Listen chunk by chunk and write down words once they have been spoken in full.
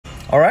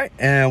All right,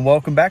 and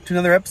welcome back to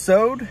another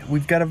episode.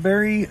 We've got a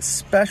very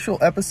special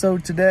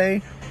episode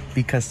today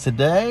because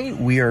today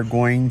we are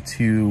going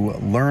to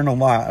learn a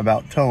lot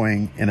about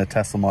towing in a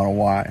Tesla Model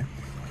Y.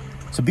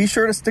 So be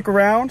sure to stick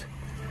around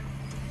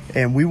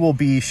and we will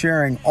be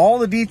sharing all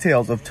the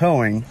details of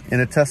towing in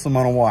a Tesla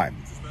Model Y.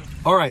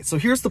 All right, so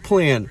here's the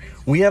plan.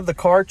 We have the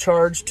car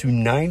charged to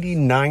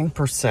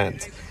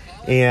 99%.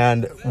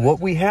 And what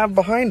we have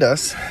behind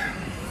us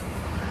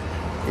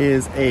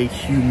is a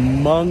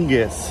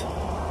humongous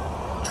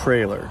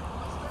trailer.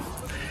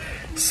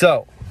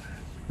 So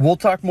we'll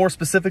talk more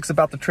specifics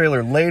about the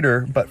trailer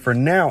later, but for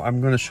now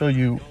I'm going to show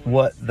you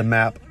what the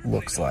map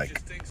looks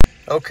like.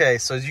 Okay,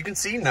 so as you can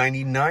see,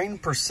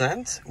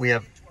 99%. We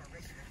have,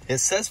 it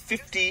says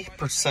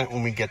 50%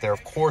 when we get there.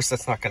 Of course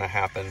that's not going to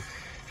happen.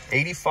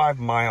 85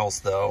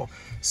 miles though,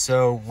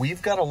 so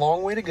we've got a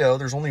long way to go.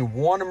 There's only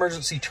one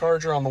emergency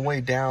charger on the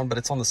way down, but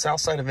it's on the south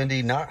side of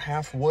Indy, not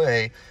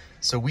halfway.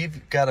 So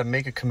we've got to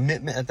make a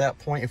commitment at that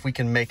point if we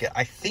can make it.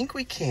 I think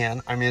we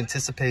can. I'm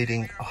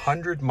anticipating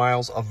 100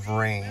 miles of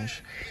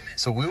range.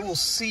 So we will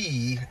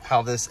see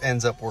how this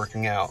ends up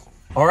working out.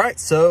 All right,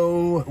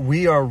 so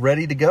we are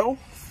ready to go.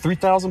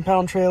 3,000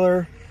 pound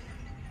trailer,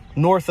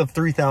 north of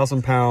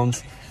 3,000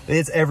 pounds.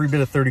 It's every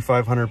bit of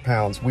 3,500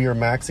 pounds. We are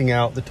maxing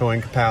out the towing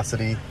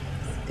capacity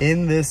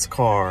in this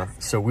car.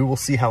 So we will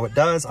see how it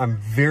does. I'm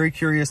very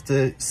curious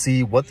to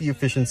see what the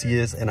efficiency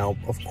is, and I'll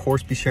of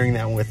course be sharing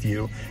that with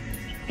you.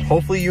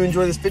 Hopefully you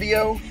enjoy this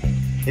video.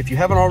 If you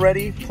haven't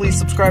already, please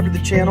subscribe to the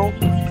channel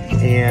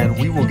and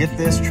we will get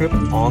this trip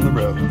on the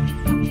road.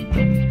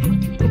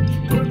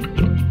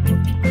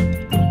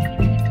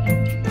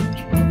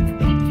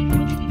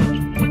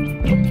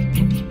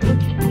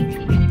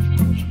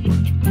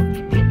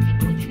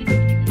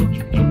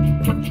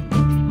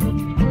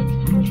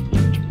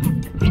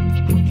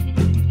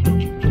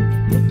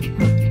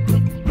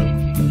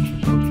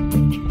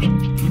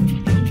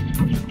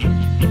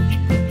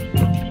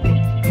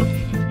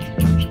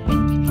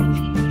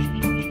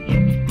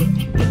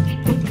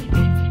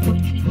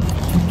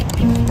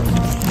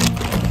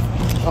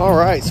 All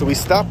right, so we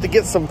stopped to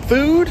get some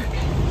food,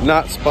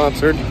 not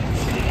sponsored,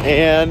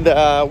 and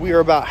we are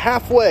about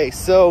halfway.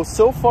 So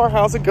far,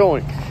 how's it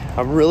going?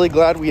 I'm really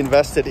glad we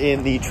invested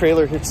in the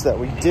trailer hitch that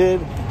we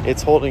did.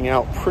 It's holding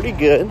out pretty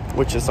good,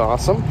 which is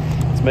awesome.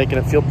 It's making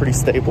it feel pretty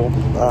stable,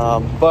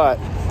 but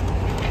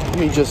let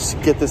me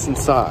just get this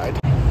inside.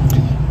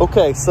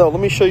 Okay, so let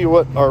me show you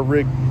what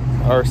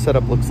our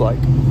setup looks like.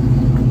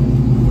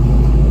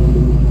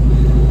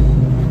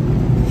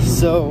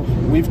 So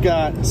we've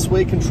got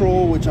sway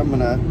control, which I'm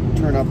gonna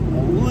turn up a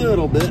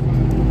little bit.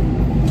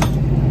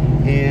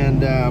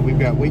 And we've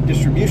got weight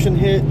distribution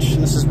hitch.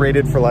 This is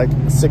rated for like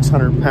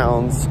 600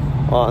 pounds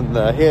on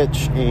the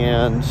hitch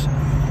and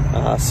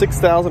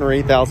 6,000 or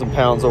 8,000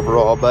 pounds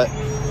overall. But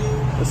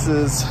this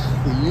is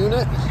the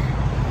unit,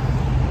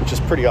 which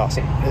is pretty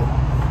awesome.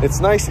 It's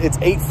nice, it's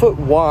 8 foot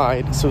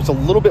wide, so it's a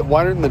little bit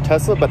wider than the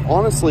Tesla, but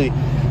honestly,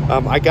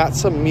 I got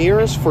some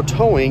mirrors for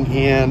towing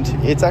and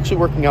it's actually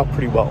working out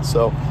pretty well.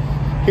 So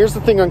here's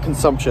the thing on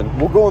consumption.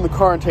 We'll go in the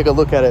car and take a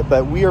look at it,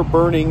 but we are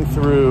burning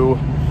through,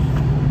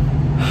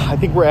 I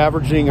think we're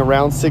averaging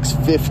around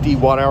 650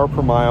 watt hour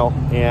per mile,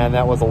 and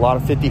that was a lot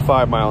of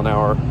 55 mile an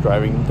hour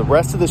driving. The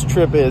rest of this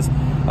trip is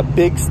a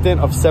big stint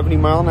of 70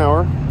 mile an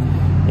hour,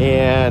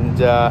 and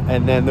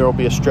then there will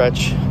be a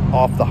stretch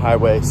off the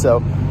highway.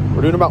 So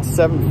we're doing about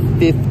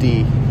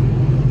 750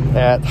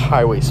 at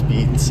highway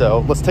speed.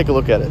 So let's take a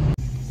look at it.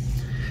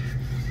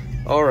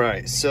 All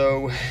right,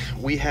 so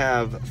we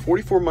have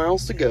 44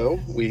 miles to go.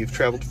 We've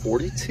traveled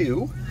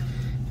 42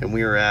 and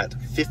we are at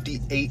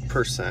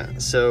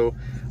 58%. So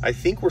I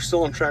think we're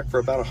still on track for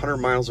about 100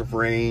 miles of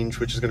range,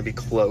 which is gonna be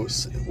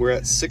close. We're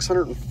at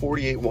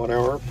 648 watt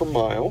hour per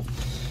mile.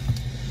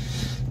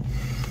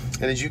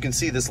 And as you can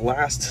see, this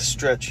last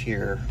stretch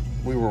here,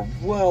 we were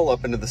well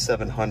up into the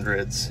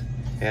 700s.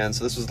 And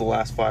so this was the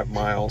last 5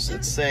 miles.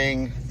 It's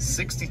saying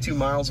 62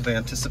 miles of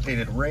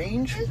anticipated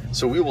range.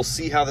 So we will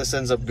see how this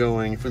ends up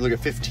going. If we look at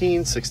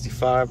 15,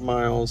 65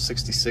 miles,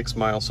 66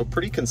 miles. So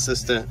pretty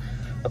consistent.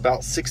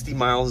 About 60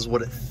 miles is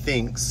what it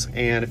thinks.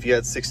 And if you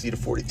add 60 to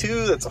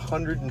 42, that's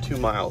 102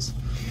 miles.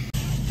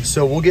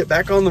 So we'll get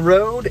back on the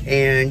road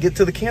and get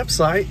to the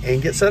campsite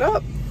and get set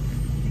up.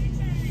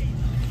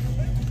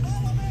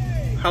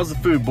 How's the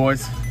food,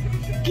 boys?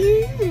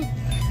 Good.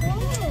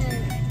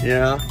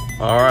 Yeah?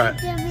 All right.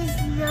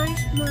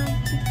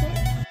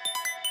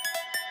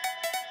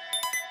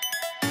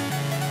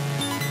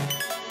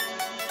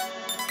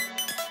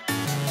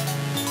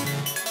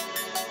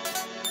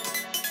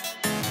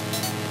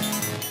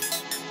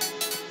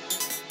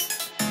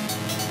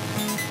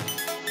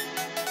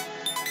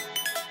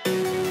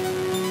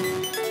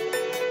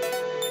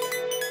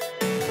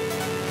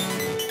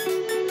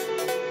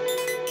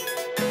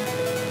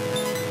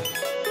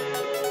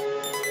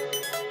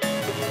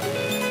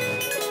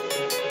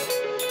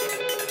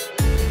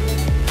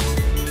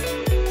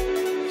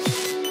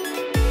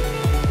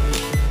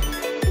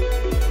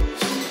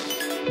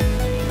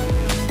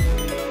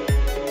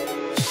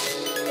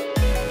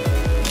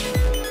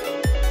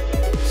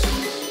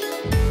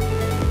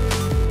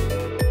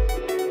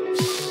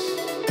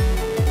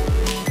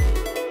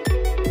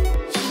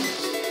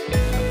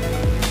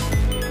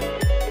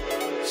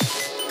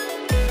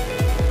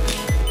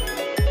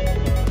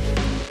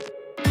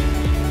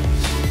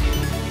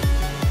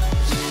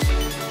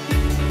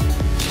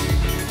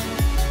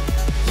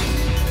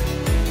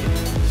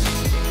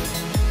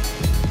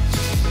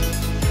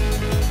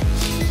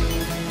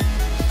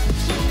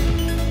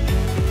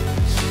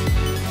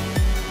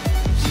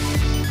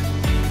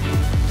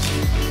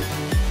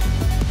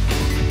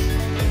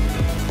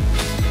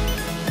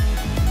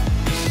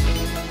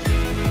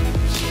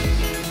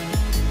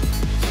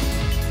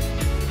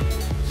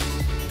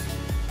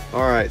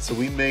 right, so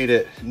we made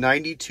it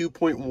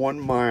 92.1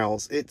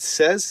 miles. It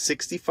says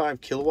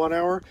 65 kilowatt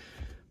hour,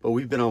 but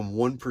we've been on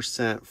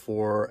 1%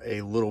 for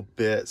a little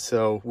bit.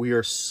 So we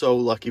are so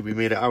lucky we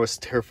made it. I was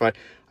terrified.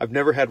 I've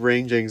never had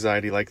range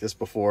anxiety like this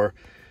before.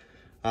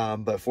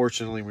 But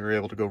fortunately we were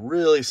able to go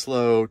really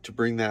slow to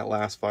bring that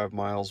last 5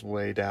 miles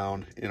way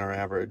down in our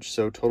average.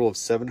 So total of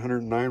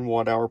 709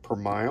 watt hour per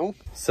mile.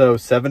 So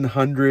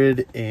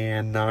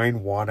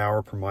 709 watt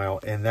hour per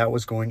mile. And that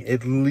was going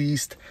at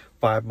least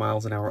 5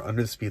 miles an hour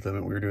under the speed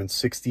limit. We were doing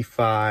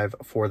 65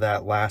 for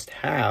that last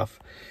half.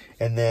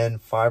 And then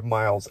 5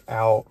 miles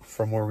out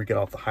from where we get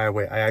off the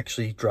highway, I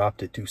actually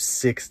dropped it to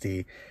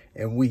 60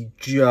 and we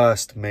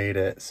just made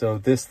it. So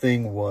this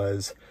thing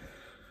was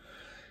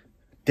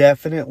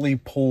definitely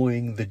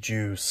pulling the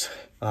juice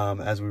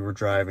as we were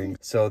driving.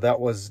 So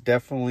that was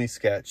definitely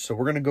sketch. So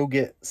we're gonna go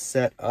get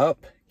set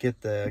up,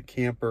 get the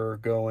camper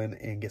going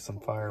and get some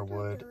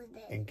firewood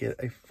and get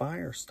a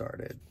fire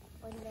started.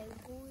 When they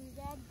go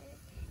that,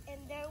 and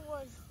there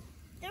was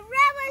the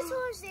rabbit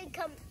horse, they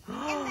come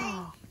and they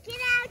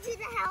get out to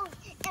the house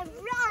and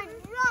run.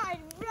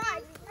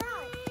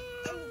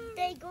 And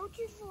they go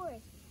to the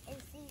forest and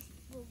see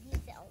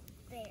spookies out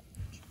there.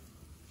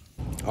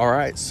 All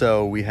right,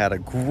 so we had a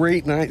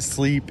great night's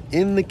sleep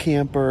in the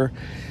camper.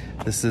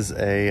 This is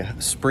a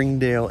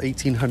Springdale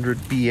 1800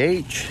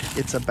 BH.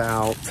 It's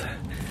about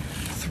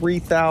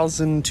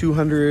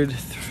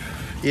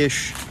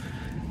 3,200-ish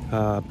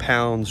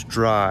pounds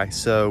dry.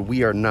 So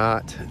we are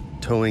not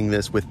towing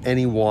this with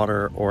any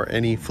water or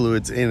any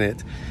fluids in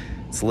it.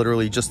 It's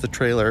literally just the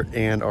trailer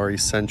and our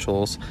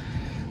essentials.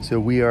 So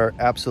we are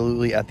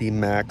absolutely at the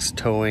max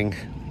towing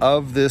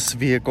of this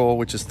vehicle,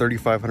 which is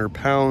 3,500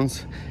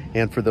 pounds.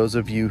 And for those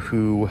of you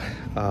who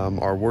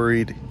are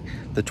worried,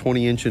 the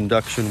 20-inch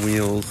induction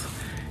wheels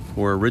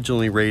were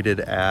originally rated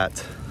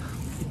at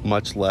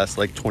much less,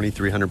 like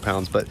 2,300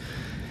 pounds, but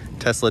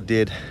Tesla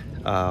did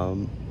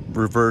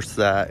reverse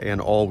that,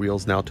 and all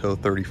wheels now tow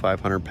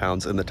 3,500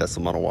 pounds in the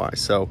Tesla Model Y.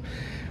 So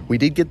we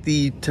did get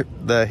the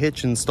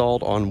hitch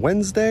installed on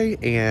Wednesday,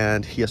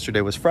 and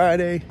yesterday was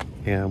Friday,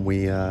 and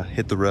we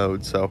hit the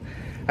road. So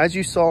as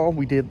you saw,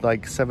 we did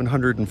like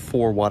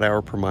 704 watt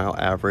hour per mile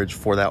average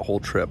for that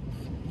whole trip.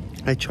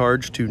 I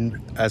charged to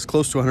as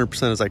close to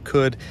 100% as I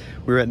could.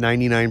 We were at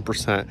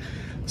 99%.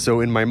 So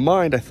in my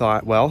mind, I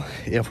thought, well,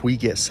 if we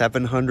get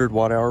 700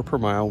 watt hour per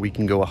mile, we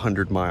can go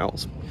 100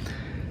 miles.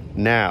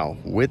 Now,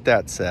 with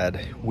that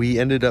said, we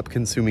ended up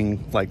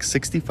consuming like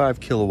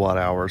 65 kilowatt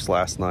hours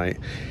last night.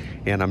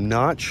 And I'm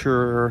not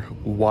sure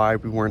why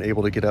we weren't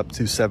able to get up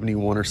to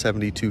 71 or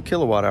 72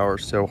 kilowatt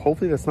hours. So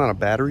hopefully that's not a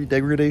battery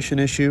degradation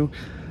issue.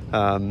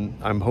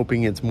 I'm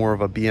hoping it's more of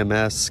a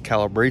BMS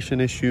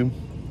calibration issue.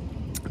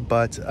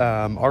 But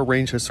our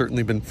range has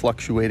certainly been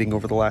fluctuating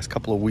over the last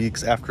couple of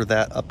weeks after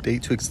that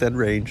update to extend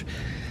range.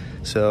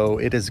 So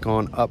it has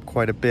gone up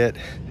quite a bit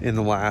in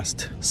the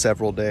last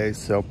several days.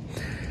 So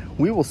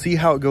we will see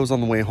how it goes on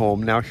the way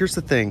home. Now, here's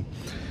the thing.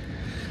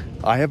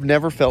 I have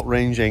never felt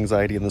range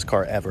anxiety in this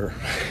car ever.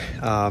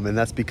 And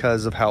that's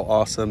because of how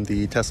awesome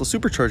the Tesla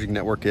supercharging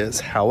network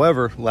is.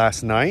 However,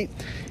 last night,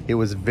 it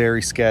was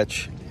very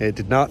sketch. It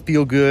did not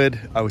feel good.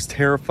 I was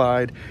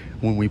terrified.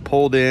 When we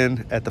pulled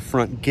in at the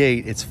front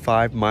gate, it's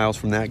 5 miles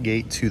from that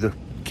gate to the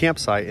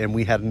campsite, and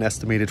we had an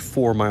estimated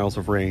 4 miles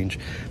of range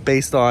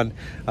based on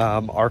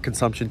our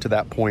consumption to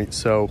that point.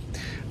 So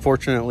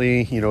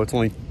fortunately, you know, it's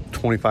only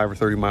 25 or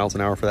 30 miles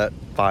an hour for that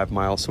 5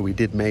 miles, so we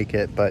did make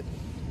it. But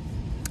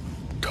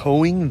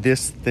towing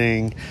this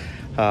thing,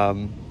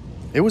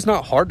 it was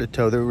not hard to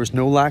tow. There was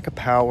no lack of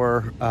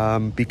power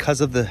because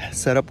of the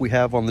setup we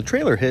have on the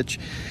trailer hitch.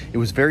 It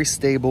was very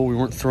stable. We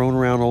weren't thrown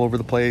around all over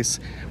the place,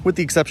 with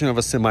the exception of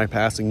a semi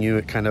passing you.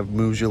 It kind of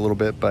moves you a little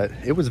bit, but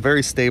it was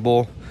very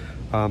stable.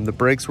 The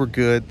brakes were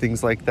good,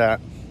 things like that.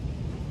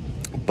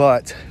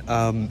 But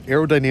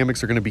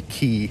aerodynamics are going to be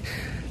key.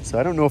 So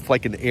I don't know if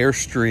like an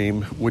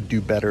Airstream would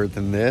do better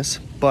than this,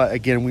 but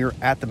again, we were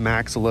at the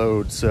max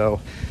load, so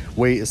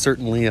weight is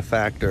certainly a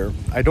factor.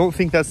 I don't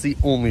think that's the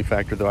only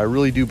factor though. I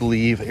really do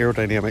believe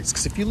aerodynamics,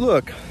 because if you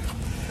look,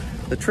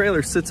 the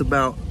trailer sits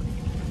about,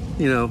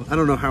 you know, I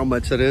don't know how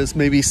much that is,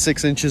 maybe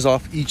 6 inches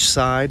off each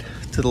side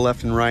to the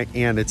left and right,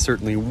 and it's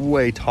certainly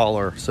way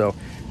taller, so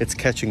it's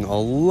catching a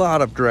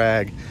lot of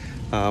drag,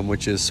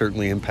 which is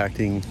certainly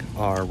impacting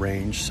our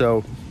range.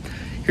 So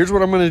here's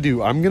what I'm going to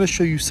do. I'm going to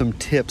show you some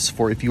tips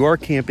for if you are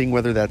camping,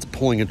 whether that's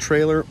pulling a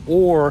trailer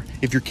or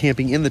if you're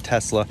camping in the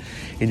Tesla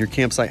and your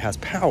campsite has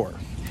power.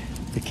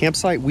 The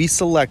campsite we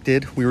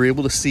selected, we were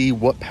able to see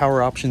what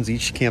power options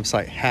each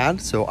campsite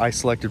had. So I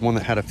selected one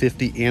that had a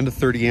 50 and a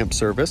 30 amp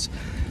service.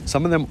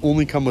 Some of them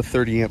only come with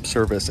 30 amp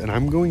service, and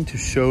I'm going to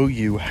show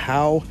you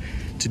how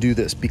to do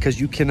this, because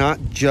you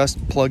cannot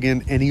just plug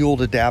in any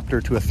old adapter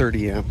to a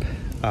 30 amp.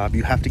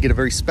 You have to get a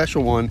very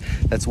special one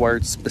that's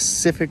wired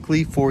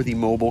specifically for the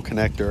mobile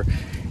connector.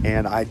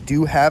 and I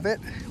do have it.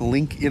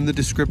 Link in the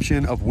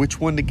description of which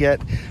one to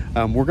get.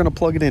 We're gonna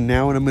plug it in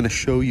now, and I'm gonna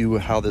show you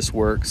how this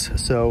works.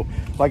 So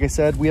like I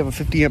said, we have a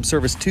 50 amp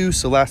service too.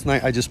 So last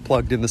night I just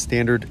plugged in the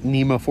standard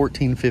NEMA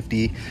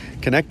 1450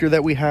 connector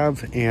that we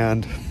have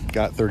and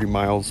got 30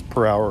 miles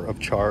per hour of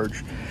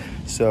charge.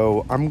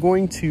 So I'm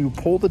going to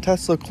pull the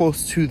Tesla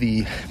close to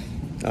the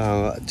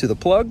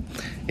plug,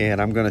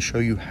 and I'm going to show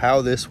you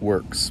how this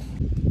works.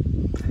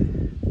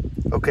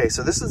 Okay,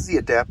 so this is the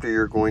adapter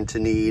you're going to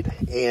need,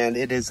 and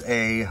it is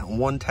a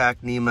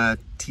one-tack NEMA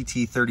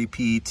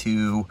TT30P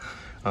to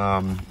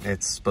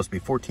it's supposed to be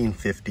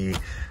 1450,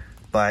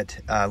 but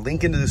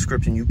link in the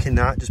description. You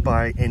cannot just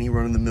buy any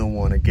run-of-the-mill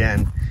one.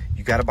 Again,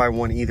 you got to buy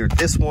one, either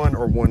this one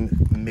or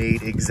one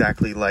made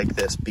exactly like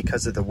this,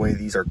 because of the way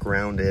these are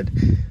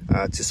grounded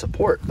to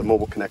support the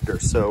mobile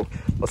connector. So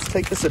let's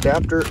take this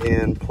adapter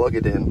and plug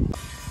it in.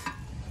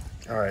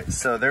 All right,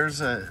 so there's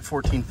a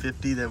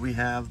 1450 that we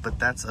have, but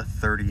that's a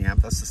 30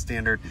 amp. That's the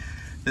standard.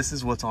 This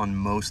is what's on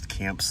most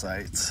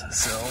campsites.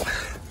 So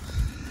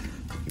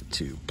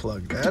to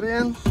plug that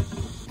in.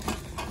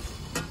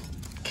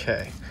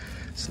 Okay,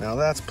 so now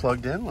that's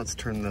plugged in. Let's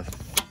turn the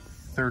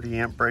 30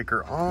 amp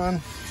breaker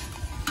on.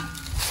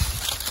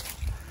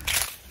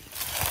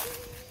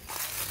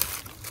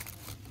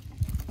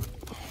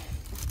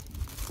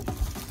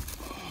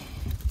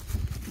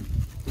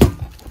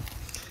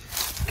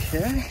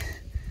 Okay,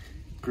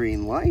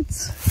 green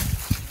lights.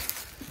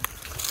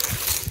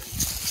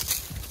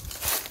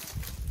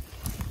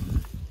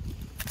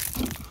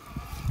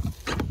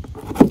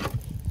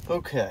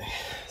 Okay,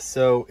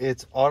 so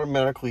it's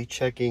automatically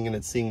checking and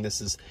it's seeing this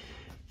is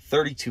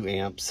 32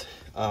 amps.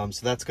 So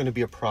that's going to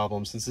be a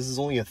problem. Since this is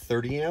only a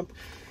 30 amp,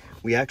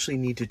 we actually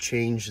need to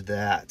change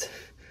that.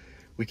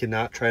 We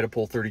cannot try to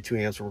pull 32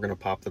 amps or we're going to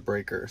pop the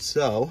breaker.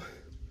 So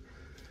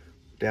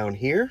down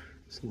here,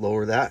 let's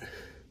lower that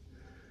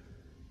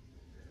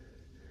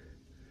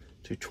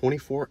to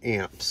 24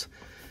 amps.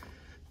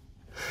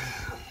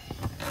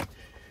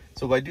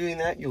 So by doing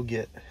that, you'll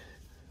get,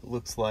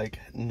 looks like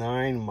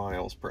 9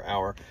 miles per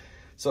hour.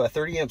 So a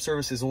 30 amp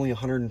service is only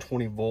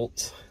 120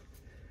 volts,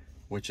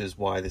 which is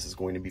why this is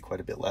going to be quite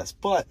a bit less,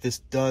 but this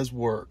does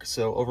work.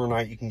 So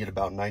overnight you can get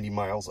about 90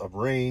 miles of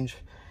range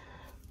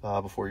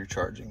before you're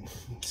charging.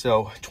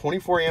 So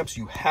 24 amps,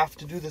 you have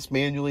to do this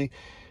manually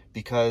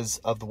because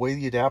of the way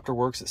the adapter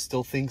works. It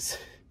still thinks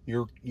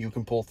you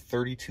can pull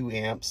 32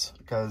 amps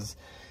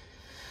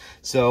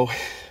so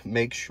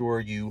make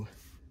sure you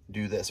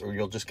do this or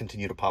you'll just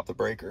continue to pop the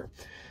breaker.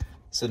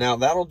 So now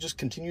that'll just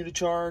continue to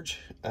charge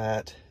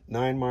at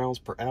 9 miles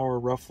per hour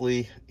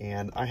roughly,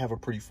 and I have a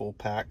pretty full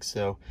pack,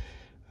 so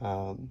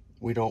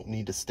we don't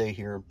need to stay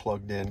here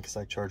plugged in because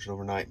I charged it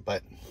overnight,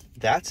 but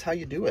that's how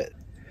you do it.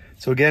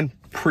 So again,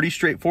 pretty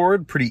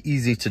straightforward, pretty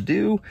easy to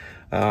do.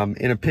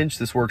 In a pinch,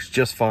 this works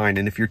just fine,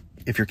 and if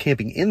you're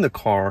camping in the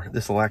car,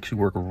 this will actually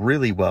work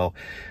really well.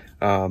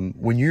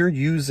 When you're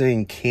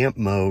using camp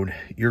mode,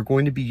 you're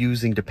going to be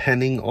using,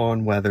 depending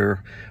on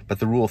weather, but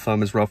the rule of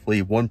thumb is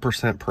roughly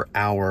 1% per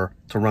hour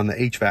to run the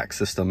HVAC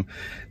system.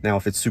 Now,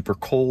 if it's super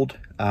cold,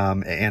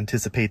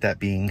 anticipate that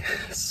being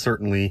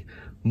certainly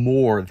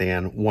more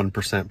than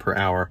 1% per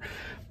hour.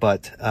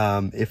 But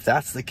if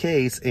that's the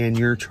case and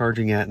you're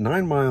charging at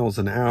 9 miles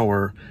an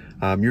hour,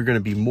 you're going to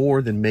be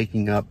more than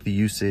making up the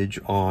usage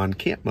on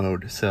camp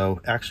mode.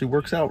 So it actually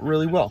works out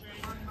really well.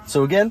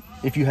 So again,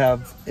 if you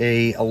have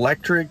a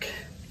electric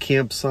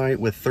campsite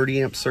with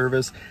 30 amp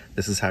service,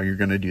 this is how you're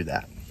going to do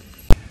that.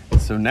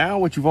 So now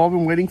what you've all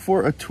been waiting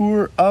for, a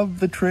tour of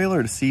the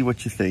trailer to see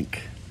what you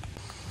think.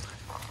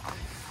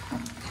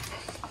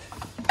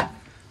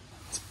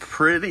 It's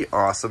pretty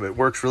awesome. It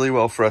works really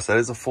well for us. That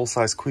is a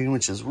full-size queen,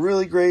 which is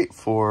really great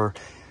for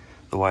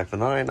the wife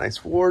and I.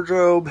 Nice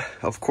wardrobe.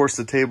 Of course,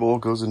 the table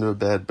goes into a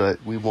bed,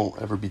 but we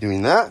won't ever be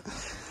doing that.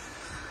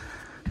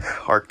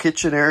 Our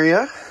kitchen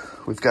area.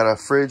 We've got a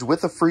fridge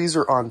with a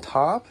freezer on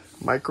top,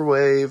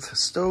 microwave,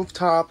 stove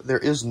top. There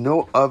is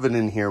no oven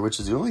in here, which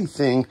is the only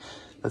thing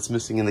that's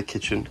missing in the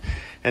kitchen.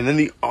 And then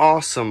the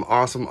awesome,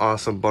 awesome,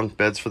 awesome bunk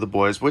beds for the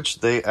boys, which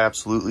they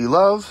absolutely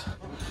love.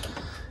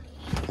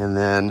 And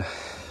then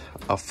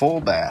a full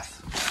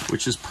bath,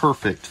 which is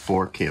perfect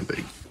for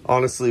camping.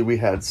 Honestly, we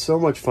had so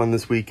much fun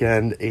this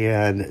weekend,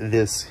 and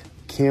this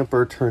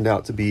camper turned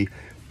out to be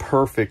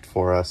perfect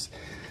for us.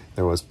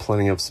 There was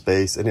plenty of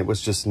space, and it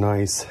was just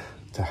nice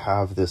to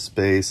have this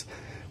space.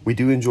 We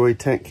do enjoy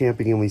tent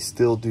camping, and we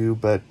still do,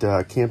 but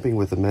camping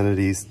with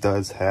amenities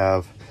does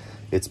have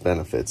its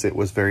benefits. It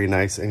was very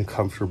nice and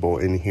comfortable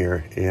in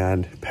here,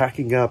 and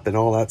packing up and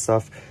all that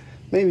stuff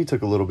maybe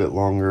took a little bit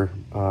longer,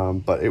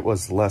 but it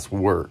was less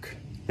work,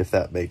 if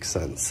that makes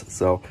sense.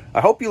 So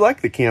I hope you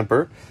like the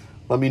camper.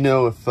 Let me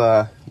know if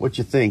what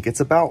you think.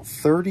 It's about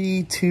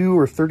 32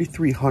 or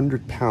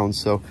 3,300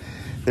 pounds, so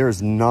there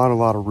is not a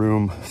lot of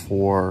room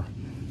for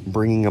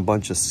bringing a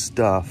bunch of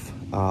stuff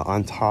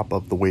on top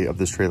of the weight of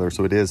this trailer.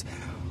 So it is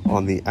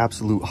on the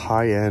absolute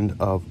high end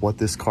of what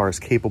this car is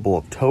capable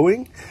of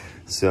towing.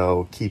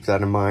 So keep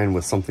that in mind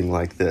with something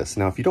like this.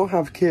 Now, if you don't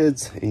have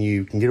kids and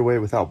you can get away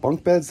without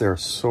bunk beds, there are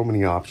so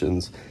many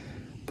options.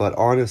 but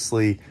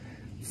honestly,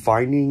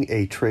 finding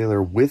a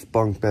trailer with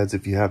bunk beds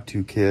if you have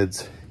 2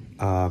 kids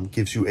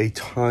gives you a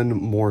ton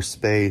more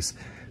space,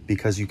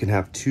 because you can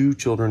have 2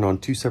 children on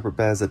 2 separate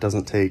beds. That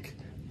doesn't take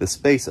the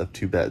space of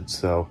 2 beds.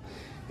 So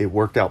it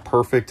worked out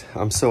perfect.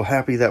 I'm so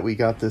happy that we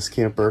got this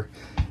camper,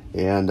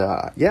 and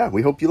yeah,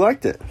 we hope you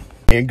liked it.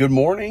 And good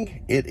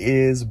morning. It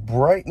is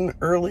bright and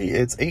early.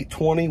 It's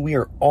 8:20. We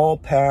are all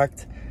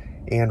packed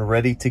and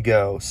ready to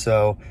go.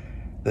 So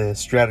the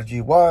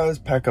strategy was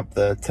pack up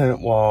the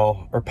tent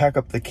pack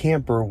up the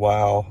camper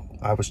while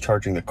I was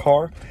charging the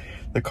car.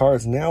 The car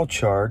is now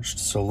charged,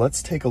 so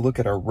let's take a look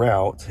at our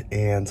route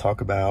and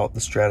talk about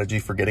the strategy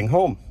for getting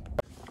home.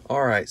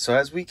 All right, so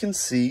as we can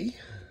see,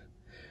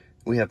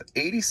 we have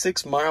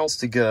 86 miles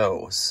to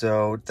go.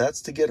 So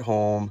that's to get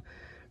home.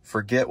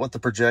 Forget what the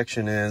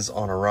projection is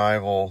on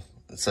arrival.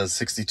 It says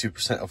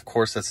 62%. Of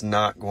course, that's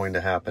not going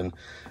to happen.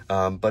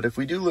 But if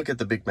we do look at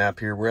the big map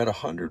here, we're at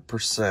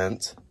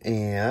 100%.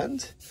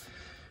 And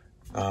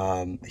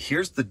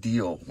here's the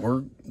deal.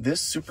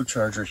 This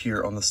supercharger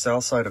here on the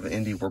south side of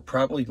Indy, we're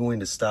probably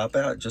going to stop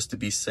at just to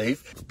be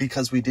safe,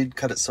 because we did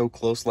cut it so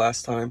close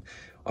last time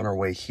on our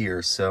way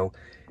here. So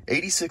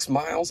 86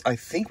 miles, I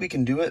think we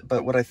can do it.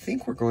 But what I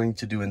think we're going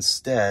to do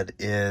instead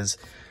is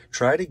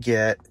try to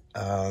get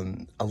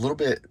a little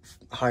bit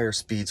higher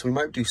speed. So we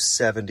might do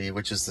 70,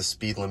 which is the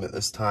speed limit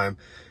this time,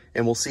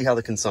 and we'll see how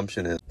the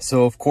consumption is.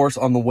 So of course,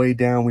 on the way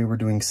down, we were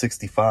doing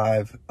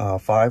 65,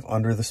 5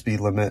 under the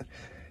speed limit,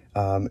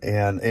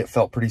 and it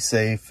felt pretty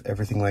safe,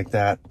 everything like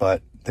that,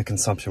 but the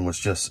consumption was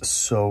just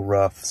so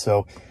rough.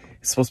 So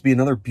it's supposed to be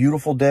another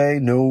beautiful day,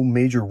 no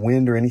major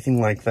wind or anything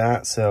like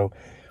that. So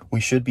we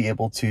should be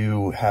able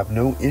to have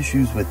no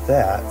issues with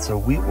that. So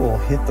we will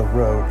hit the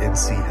road and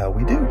see how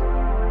we do.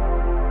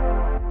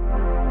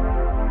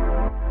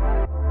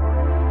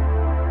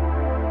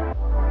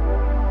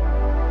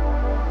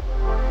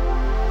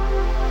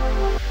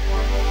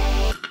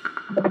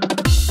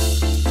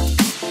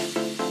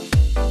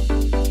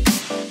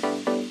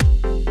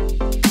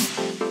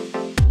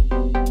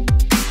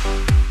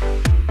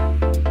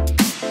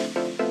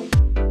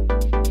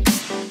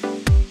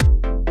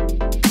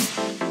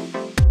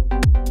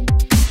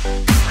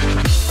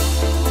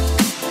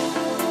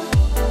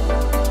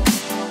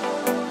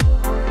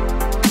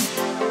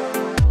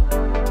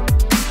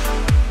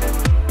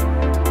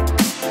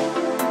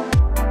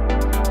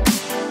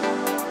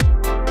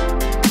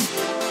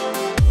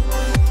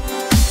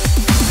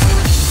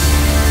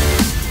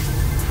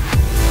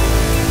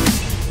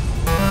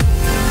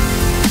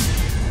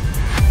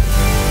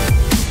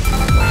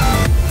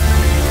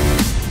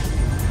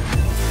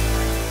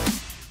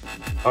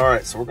 All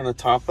right, so we're gonna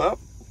top up.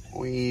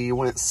 We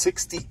went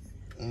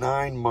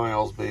 69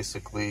 miles,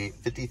 basically,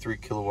 53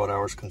 kilowatt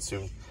hours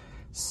consumed,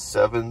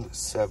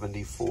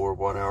 774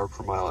 watt hour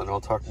per mile, and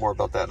I'll talk more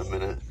about that in a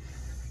minute.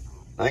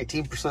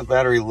 19%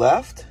 battery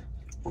left.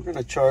 We're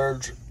gonna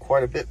charge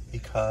quite a bit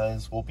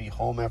because we'll be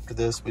home after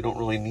this. We don't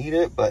really need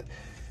it, but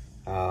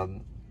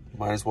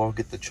might as well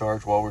get the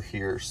charge while we're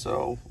here.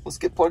 So let's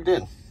get plugged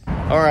in.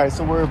 All right,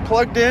 so we're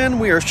plugged in.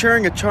 We are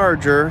sharing a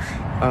charger,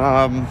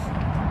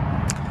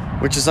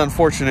 which is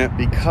unfortunate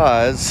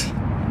because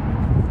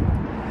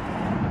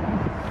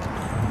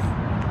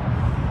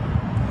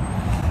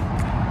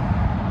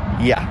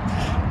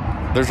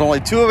yeah, there's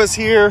only 2 of us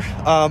here.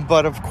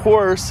 But of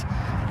course,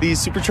 these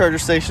supercharger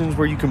stations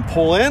where you can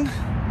pull in,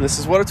 this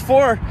is what it's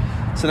for.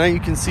 So now you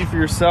can see for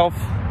yourself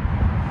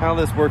how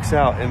this works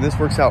out. And this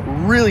works out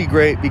really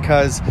great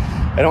because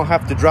I don't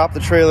have to drop the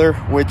trailer,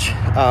 which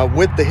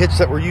with the hitch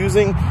that we're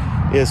using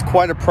is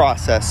quite a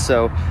process.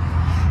 So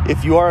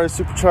if you are a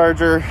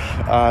supercharger,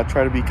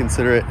 try to be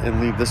considerate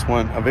and leave this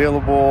one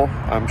available.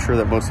 I'm sure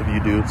that most of you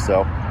do.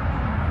 So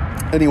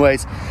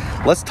anyways,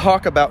 let's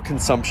talk about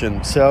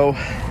consumption. So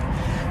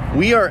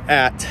we are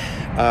at,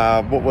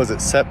 what was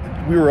it?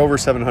 We were over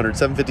 700,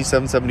 750,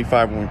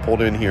 775 when we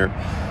pulled in here.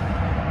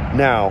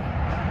 Now,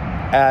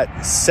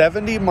 at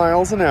 70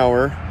 miles an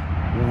hour,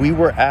 we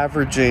were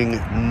averaging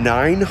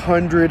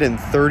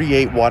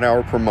 938 watt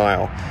hour per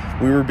mile.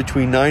 We were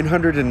between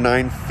 900 and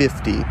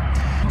 950.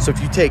 So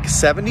if you take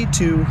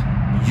 72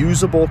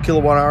 usable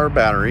kilowatt hour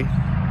battery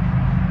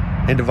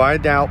and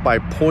divide it out by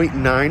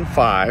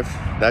 0.95,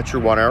 that's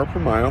your watt hour per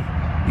mile,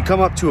 you come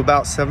up to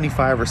about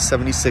 75 or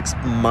 76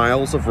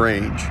 miles of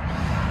range.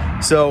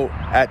 So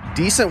at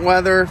decent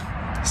weather,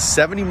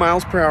 70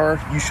 miles per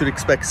hour, you should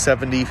expect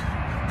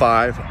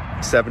 75,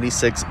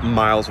 76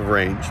 miles of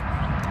range.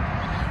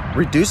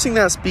 Reducing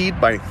that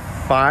speed by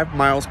 5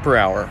 miles per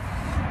hour,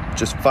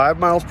 just 5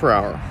 miles per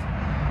hour,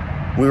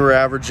 we were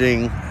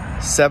averaging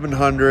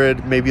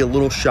 700, maybe a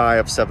little shy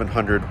of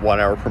 700 watt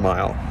hour per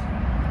mile.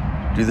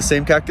 Do the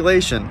same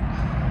calculation.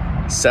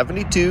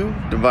 72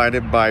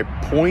 divided by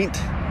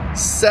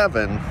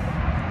 0.7,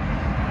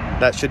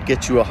 that should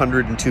get you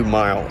 102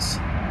 miles.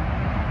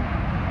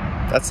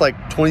 That's like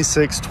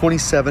 26,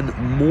 27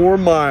 more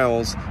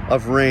miles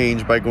of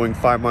range by going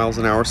 5 miles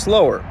an hour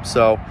slower.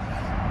 So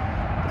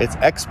it's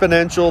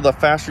exponential the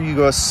faster you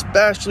go,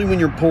 especially when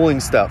you're pulling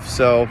stuff.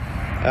 So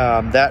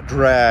that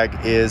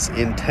drag is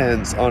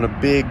intense on a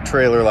big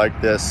trailer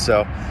like this.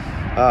 So,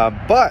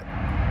 but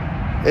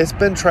it's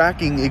been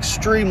tracking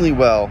extremely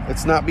well.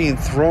 It's not being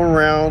thrown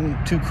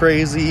around too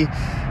crazy.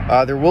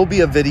 There will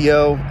be a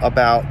video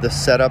about the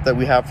setup that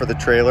we have for the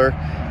trailer,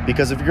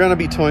 because if you're going to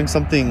be towing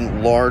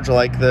something large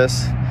like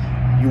this,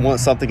 you want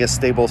something as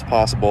stable as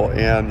possible,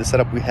 and the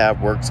setup we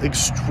have works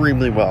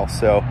extremely well.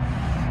 So,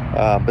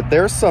 but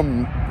there's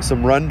some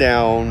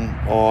rundown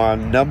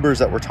on numbers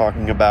that we're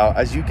talking about.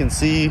 As you can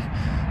see,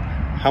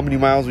 how many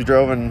miles we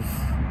drove and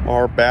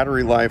our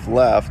battery life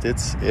left.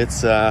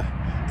 It's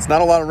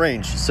not a lot of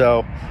range.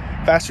 So,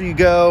 faster you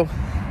go,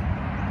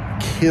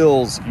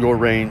 kills your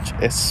range,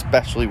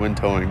 especially when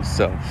towing.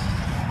 So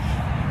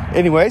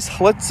anyways,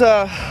 let's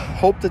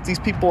hope that these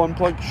people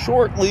unplug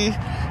shortly,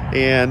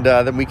 and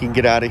then we can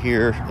get out of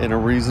here in a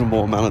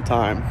reasonable amount of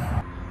time.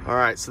 All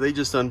right, so they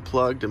just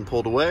unplugged and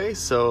pulled away.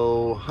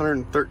 So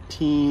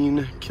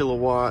 113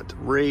 kilowatt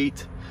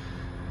rate.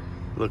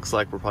 Looks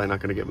like we're probably not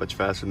going to get much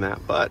faster than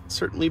that, but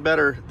certainly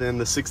better than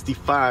the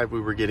 65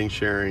 we were getting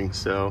sharing.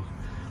 So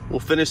we'll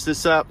finish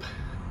this up.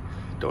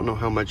 Don't know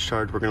how much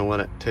charge we're going to let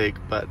it take,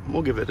 but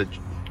we'll give it a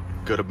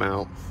good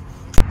amount.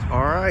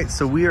 All right,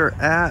 so we are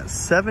at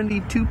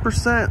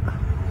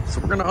 72%.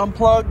 So we're going to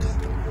unplug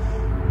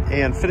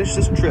and finish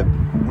this trip.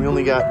 We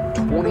only got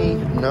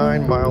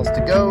 29 miles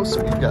to go,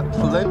 so we've got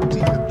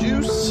plenty of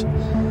juice.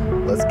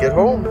 Let's get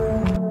home.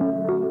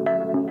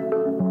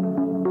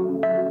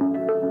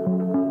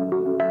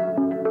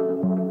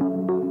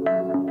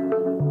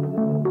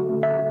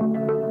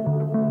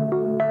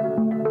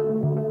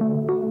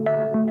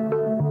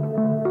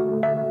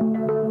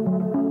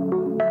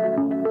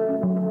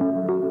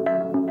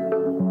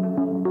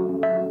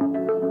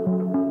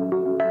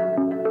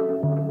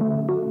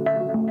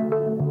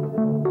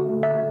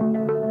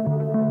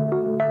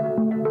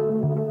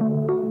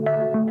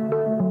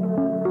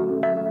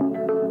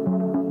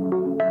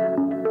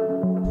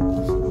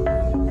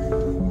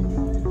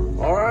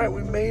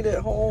 We made it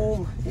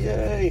home,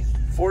 yay.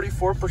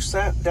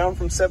 44% down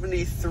from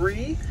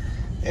 73,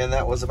 and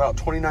that was about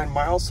 29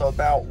 miles, so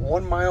about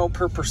 1 mile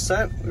per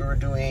percent. We were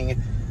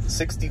doing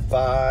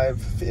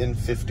 65 and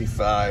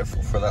 55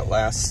 for that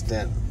last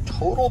stint.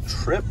 Total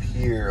trip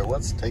here,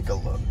 let's take a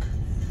look.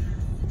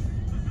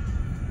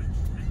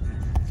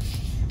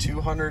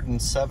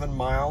 207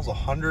 miles,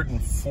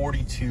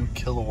 142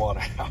 kilowatt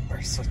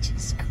hours, which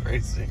is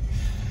crazy.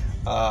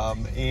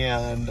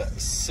 And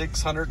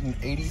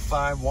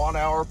 685 watt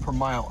hour per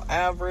mile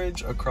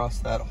average across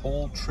that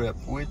whole trip,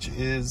 which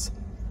is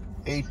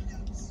a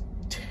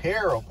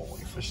terrible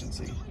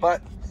efficiency,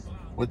 but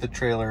with the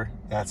trailer,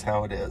 that's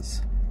how it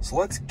is. So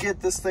let's get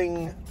this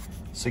thing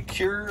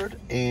secured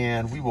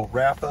and we will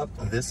wrap up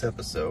this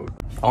episode.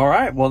 All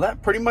right, well,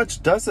 that pretty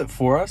much does it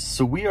for us.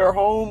 So we are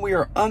home, we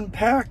are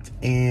unpacked,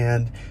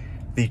 and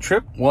the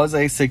trip was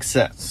a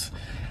success.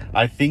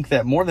 I think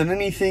that more than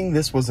anything,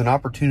 this was an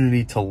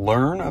opportunity to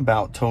learn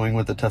about towing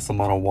with the Tesla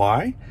Model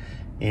Y,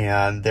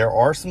 and there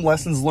are some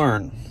lessons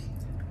learned.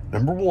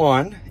 Number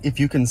one, if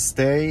you can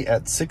stay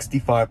at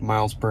 65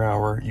 miles per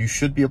hour, you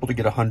should be able to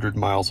get 100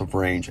 miles of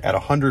range at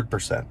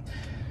 100%.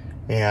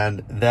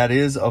 And that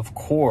is, of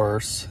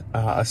course,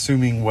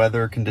 assuming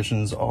weather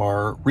conditions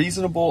are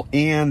reasonable,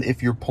 and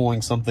if you're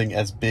pulling something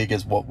as big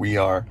as what we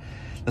are.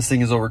 This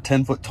thing is over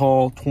 10 foot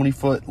tall, 20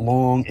 foot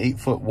long, 8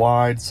 foot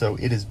wide, so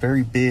it is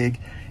very big.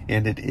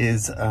 And it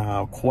is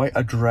quite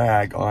a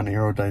drag on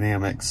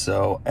aerodynamics.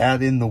 So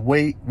add in the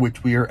weight,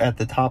 which we are at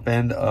the top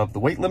end of the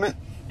weight limit.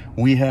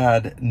 We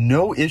had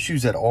no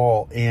issues at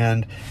all,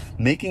 and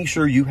making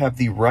sure you have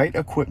the right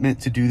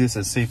equipment to do this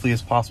as safely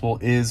as possible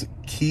is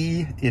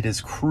key. It is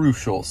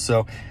crucial.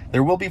 So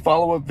there will be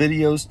follow-up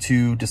videos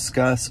to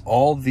discuss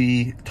all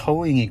the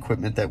towing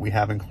equipment that we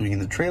have, including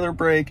the trailer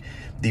brake,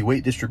 the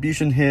weight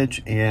distribution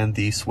hitch, and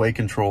the sway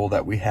control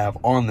that we have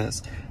on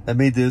this. That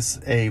made this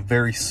a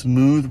very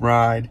smooth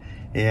ride,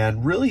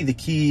 and really the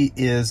key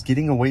is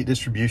getting a weight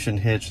distribution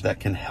hitch that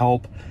can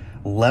help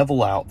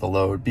level out the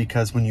load,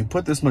 because when you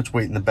put this much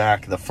weight in the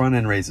back, the front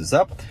end raises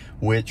up,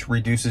 which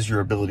reduces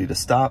your ability to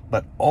stop,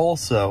 but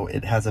also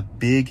it has a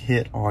big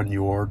hit on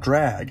your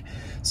drag.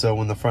 So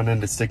when the front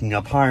end is sticking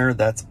up higher,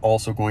 that's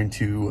also going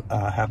to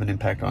have an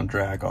impact on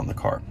drag on the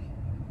car.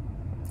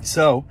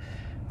 So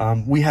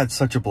we had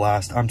such a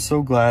blast. I'm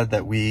so glad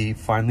that we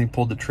finally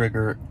pulled the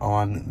trigger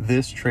on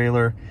this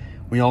trailer.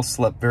 We all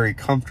slept very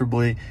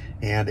comfortably,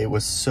 and it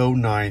was so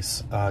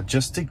nice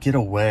just to get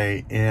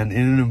away and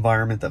in an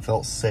environment that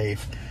felt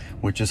safe,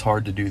 which is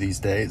hard to do these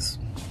days.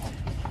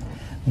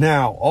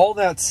 Now, all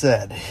that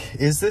said,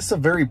 is this a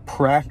very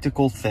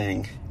practical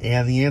thing?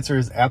 And the answer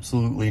is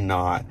absolutely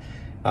not.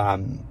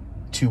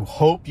 To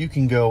hope you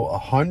can go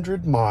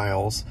 100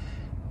 miles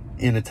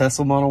in a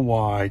Tesla Model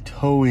Y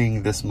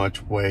towing this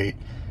much weight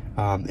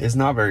is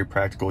not very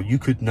practical. You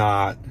could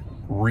not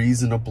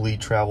reasonably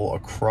travel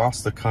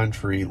across the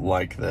country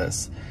like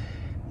this.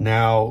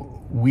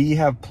 Now, we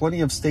have plenty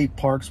of state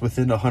parks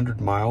within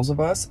 100 miles of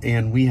us,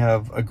 and we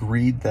have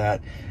agreed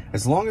that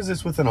as long as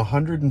it's within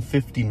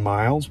 150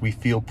 miles, we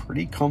feel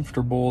pretty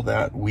comfortable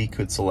that we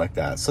could select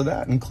that. So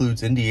that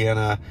includes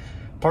Indiana,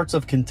 parts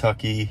of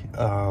Kentucky,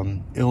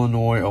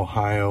 Illinois,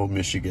 Ohio,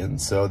 Michigan.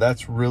 So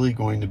that's really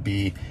going to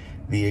be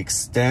the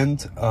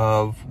extent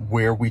of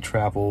where we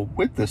travel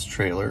with this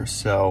trailer.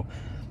 So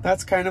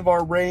that's kind of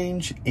our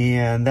range,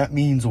 and that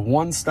means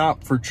one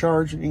stop for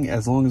charging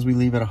as long as we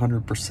leave at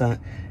 100%,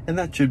 and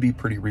that should be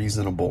pretty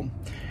reasonable.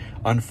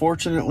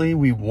 Unfortunately,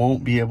 we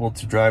won't be able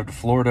to drive to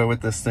Florida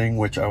with this thing,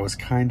 which I was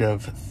kind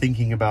of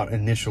thinking about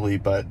initially,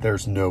 but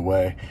there's no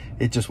way.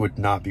 It just would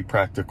not be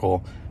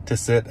practical to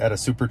sit at a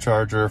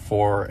supercharger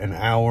for an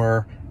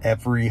hour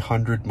every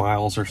 100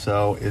 miles or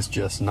so. Is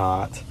just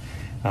not,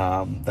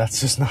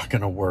 that's just not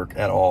going to work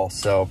at all.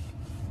 So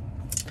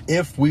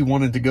if we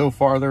wanted to go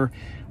farther,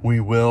 we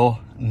will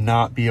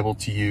not be able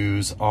to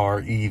use our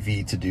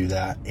EV to do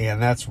that. And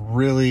that's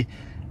really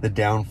the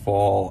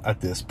downfall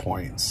at this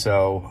point.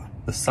 So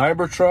the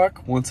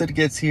Cybertruck, once it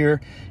gets here,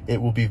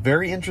 it will be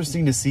very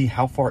interesting to see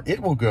how far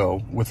it will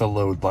go with a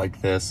load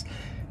like this,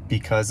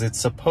 because it's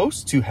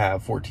supposed to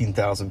have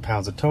 14,000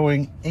 pounds of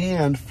towing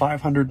and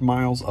 500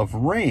 miles of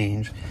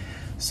range.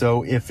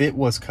 So if it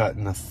was cut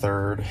in a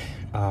third,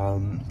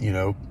 you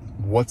know,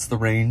 what's the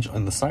range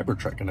on the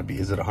Cybertruck going to be?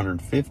 Is it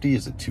 150?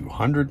 Is it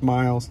 200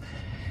 miles?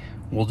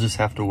 We'll just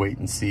have to wait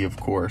and see, of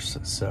course.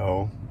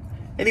 So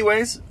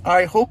anyways,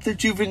 I hope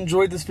that you've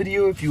enjoyed this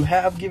video. If you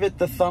have, give it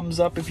the thumbs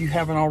up. If you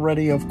haven't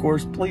already, of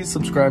course, please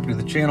subscribe to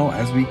the channel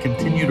as we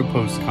continue to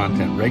post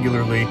content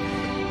regularly.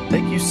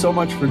 Thank you so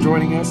much for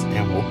joining us,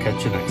 and we'll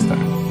catch you next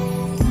time.